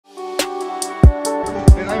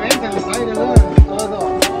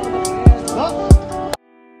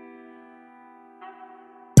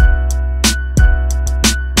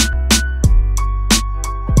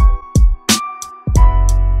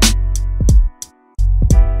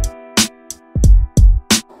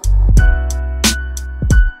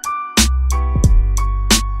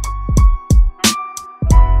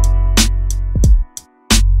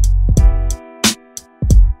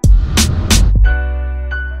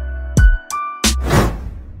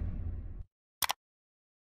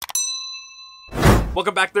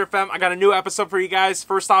Welcome back there, fam. I got a new episode for you guys.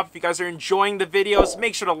 First off, if you guys are enjoying the videos,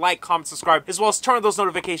 make sure to like, comment, subscribe, as well as turn on those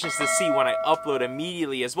notifications to see when I upload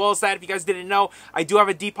immediately. As well as that, if you guys didn't know, I do have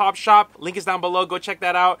a DEPOP shop. Link is down below. Go check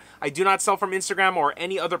that out. I do not sell from Instagram or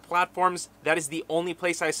any other platforms. That is the only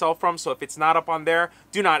place I sell from, so if it's not up on there,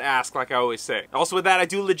 do not ask, like I always say. Also with that, I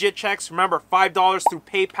do legit checks. Remember, $5 through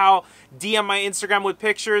PayPal. DM my Instagram with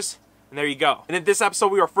pictures, and there you go. And in this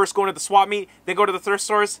episode, we are first going to the swap meet, then go to the thrift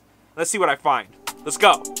stores. Let's see what I find. Let's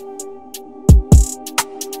go.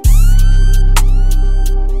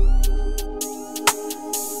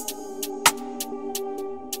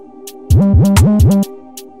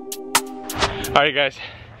 Alright guys,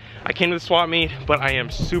 I came to the swap meet, but I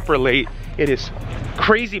am super late. It is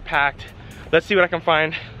crazy packed. Let's see what I can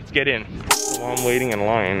find. Let's get in. While I'm waiting in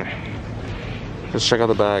line, let's check out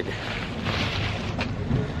the bag.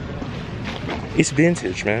 It's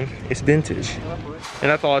vintage, man. It's vintage. And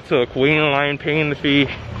that's all it took. Waiting in line, paying the fee.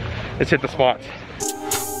 Let's hit the spots.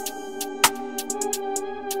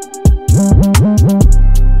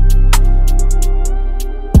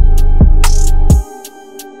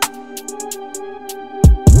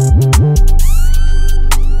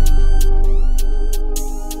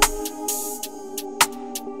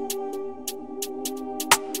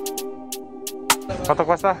 ¿Cuánto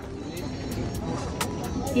cuesta?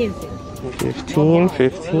 15.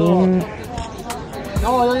 15.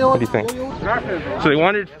 What do you think? So they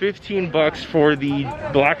wanted 15 bucks for the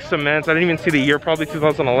black cements. I didn't even see the year, probably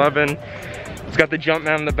 2011. It's got the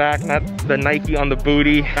Jumpman in the back, not the Nike on the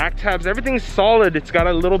booty. Back tabs, everything's solid. It's got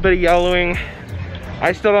a little bit of yellowing.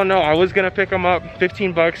 I still don't know. I was gonna pick them up,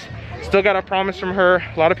 15 bucks. Still got a promise from her.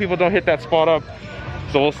 A lot of people don't hit that spot up,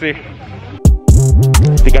 so we'll see.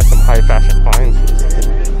 They got some high fashion finds.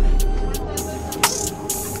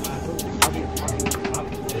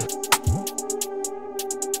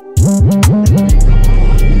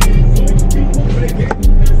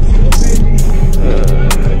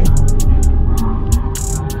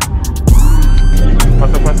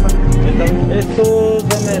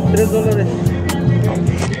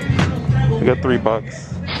 We got $3.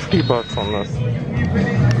 $3 on this.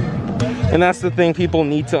 And that's the thing people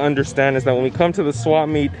need to understand, is that when we come to the swap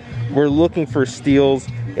meet, we're looking for steals.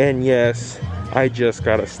 And yes, I just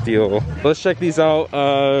got a steal. Let's check these out.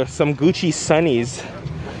 Some Gucci Sunnies.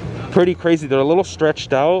 Pretty crazy. They're a little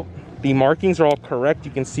stretched out. The markings are all correct.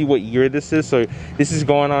 You can see what year this is. So this is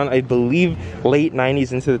going on, I believe, late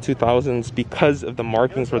 90s into the 2000s, because of the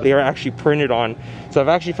markings where they are actually printed on. So I've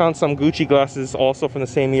actually found some Gucci glasses also from the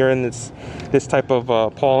same year in this type of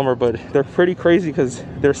polymer, but they're pretty crazy because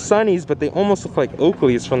they're Sunnies, but they almost look like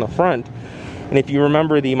Oakleys from the front. And if you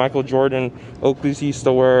remember the Michael Jordan Oakleys used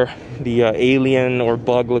to wear, the alien or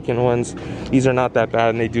bug looking ones, these are not that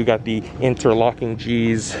bad, and they do got the interlocking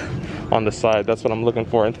G's on the side. That's what I'm looking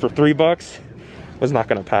for. And for $3, was not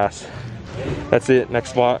gonna pass. That's it,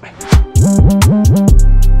 next spot.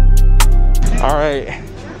 All right,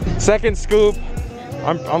 second scoop.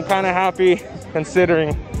 I'm kind of happy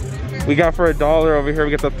considering we got for $1 over here.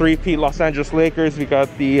 We got the three-peat Los Angeles Lakers. We got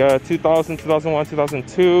the 2000, 2001,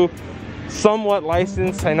 2002. Somewhat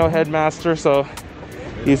licensed, I know Headmaster, so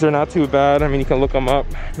these are not too bad. I mean, you can look them up.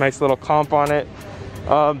 Nice little comp on it.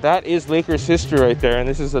 That is Lakers history right there, and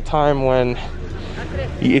this is a time when,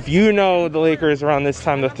 if you know the Lakers around this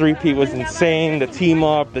time, the three-peat was insane. The team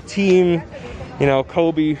up, the team, you know,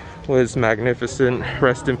 Kobe was magnificent.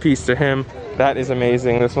 Rest in peace to him. That is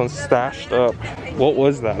amazing. This one's stashed up. What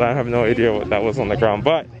was that? I have no idea what that was on the ground,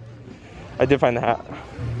 but I did find the hat.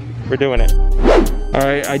 We're doing it. All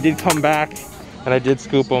right, I did come back and I did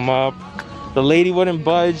scoop them up. The lady wouldn't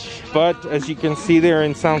budge, but as you can see, they're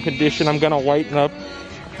in sound condition. I'm gonna whiten up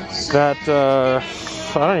that, I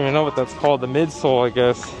don't even know what that's called, the midsole, I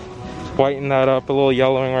guess. Whiten that up, a little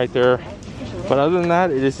yellowing right there. But other than that,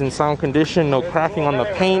 it is in sound condition, no cracking on the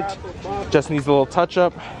paint. Just needs a little touch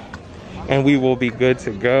up, and we will be good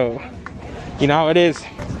to go. You know how it is.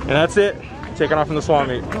 And that's it. Taking off from the swap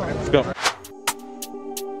meet. Let's go.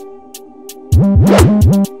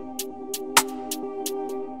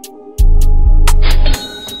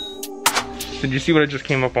 Did you see what I just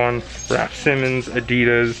came up on? Raf Simons,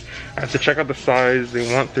 Adidas. I have to check out the size.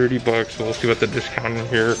 They want $30, so we'll see what the discount is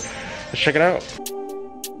here. Let's check it out.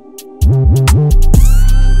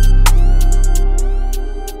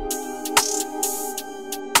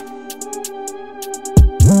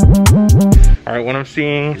 All right, what I'm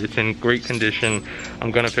seeing, it's in great condition.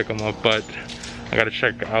 I'm gonna pick them up, but I gotta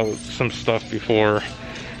check out some stuff before,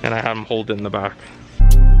 and I have them hold it in the back.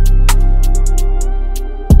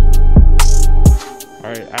 All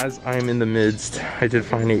right, as I'm in the midst, I did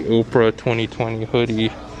find a Oprah 2020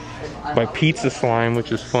 hoodie. by Pizza Slime,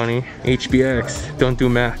 which is funny. HBX, don't do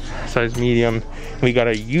math, size medium. We got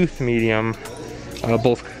a youth medium,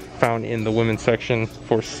 both found in the women's section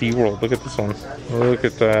for SeaWorld. Look at this one. Look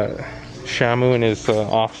at that. Shamu and his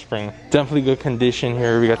offspring. Definitely good condition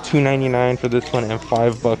here. We got $2.99 for this one and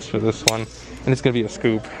 $5 for this one. And it's gonna be a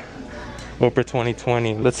scoop. Oprah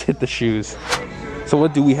 2020. Let's hit the shoes. So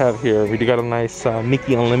what do we have here? We got a nice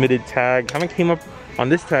Mickey Unlimited tag. Haven't came up on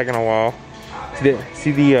this tag in a while.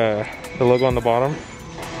 See the logo on the bottom?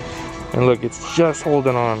 And look, it's just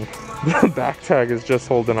holding on. The back tag is just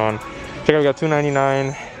holding on. Check out, we got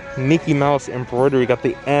 $2.99. Mickey Mouse embroidery. We got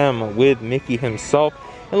the M with Mickey himself.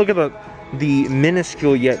 And look at the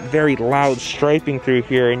minuscule yet very loud striping through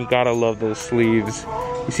here, and you gotta love those sleeves.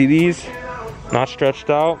 You see these? Not stretched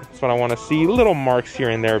out. That's what I want to see. Little marks here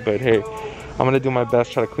and there, but hey, I'm gonna do my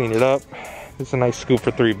best, try to clean it up. This is a nice scoop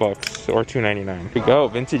for $3 or $2.99. Here we go,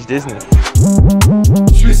 vintage Disney.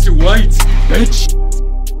 Mr. White, bitch.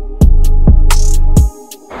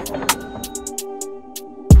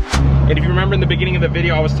 And if you remember in the beginning of the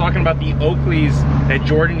video, I was talking about the Oakleys that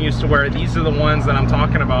Jordan used to wear. These are the ones that I'm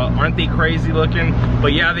talking about. Aren't they crazy looking?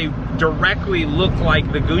 But yeah, they directly look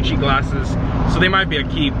like the Gucci glasses. So they might be a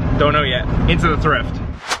keep, don't know yet. Into the thrift.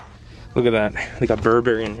 Look at that, they got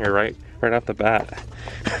Burberry in here, right off the bat.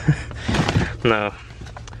 No,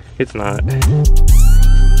 it's not.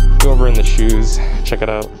 Go over in the shoes, check it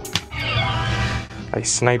out. I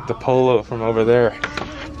sniped the polo from over there.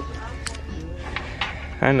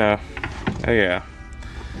 I know. Oh yeah,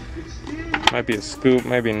 might be a scoop,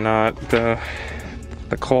 maybe not. The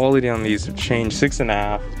quality on these have changed. 6.5.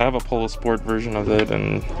 I have a Polo Sport version of it,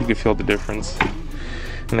 and you can feel the difference.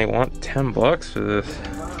 And they want $10 for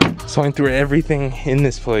this. So I went through everything in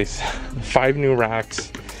this place. 5 new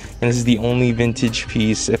racks, and this is the only vintage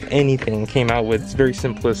piece, if anything, came out with. It's very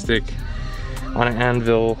simplistic. On an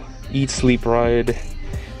anvil, eat, sleep, ride.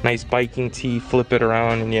 Nice biking tee, flip it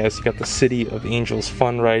around, and yes, you got the City of Angels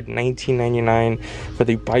Fun Ride, $19.99 for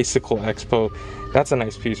the Bicycle Expo. That's a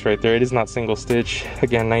nice piece right there. It is not single stitch.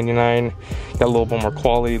 Again, $99. Got a little bit more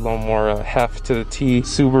quality, a little more heft to the tee.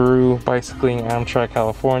 Subaru, bicycling, Amtrak,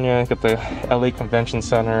 California. Got the LA Convention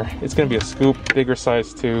Center. It's gonna be a scoop, bigger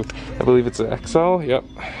size too. I believe it's an XL. Yep,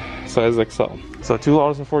 size XL. So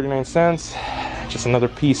 $2.49. Just another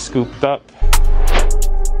piece scooped up.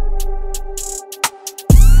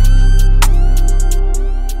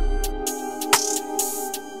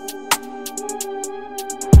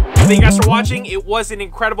 Thank you guys for watching. It was an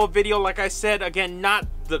incredible video. Like I said, again, not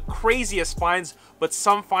the craziest finds, but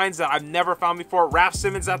some finds that I've never found before. Raf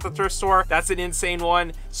Simons at the thrift store. That's an insane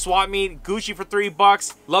one. Swap meet, Gucci for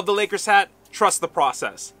 $3. Love the Lakers hat. Trust the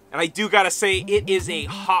process. And I do gotta say, it is a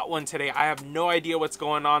hot one today. I have no idea what's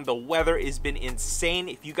going on. The weather has been insane.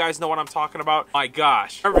 If you guys know what I'm talking about, my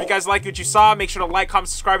gosh. Remember, if you guys liked what you saw, make sure to like, comment,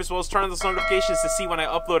 subscribe, as well as turn on those notifications to see when I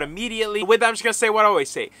upload immediately. With that, I'm just gonna say what I always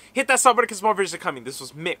say. Hit that sub button because more videos are coming. This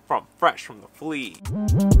was Mick from Fresh from the Flea.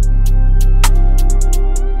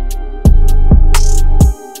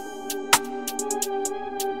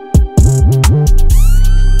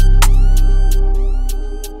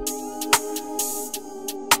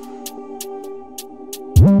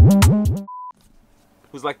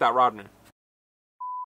 Who's like that, Rodman?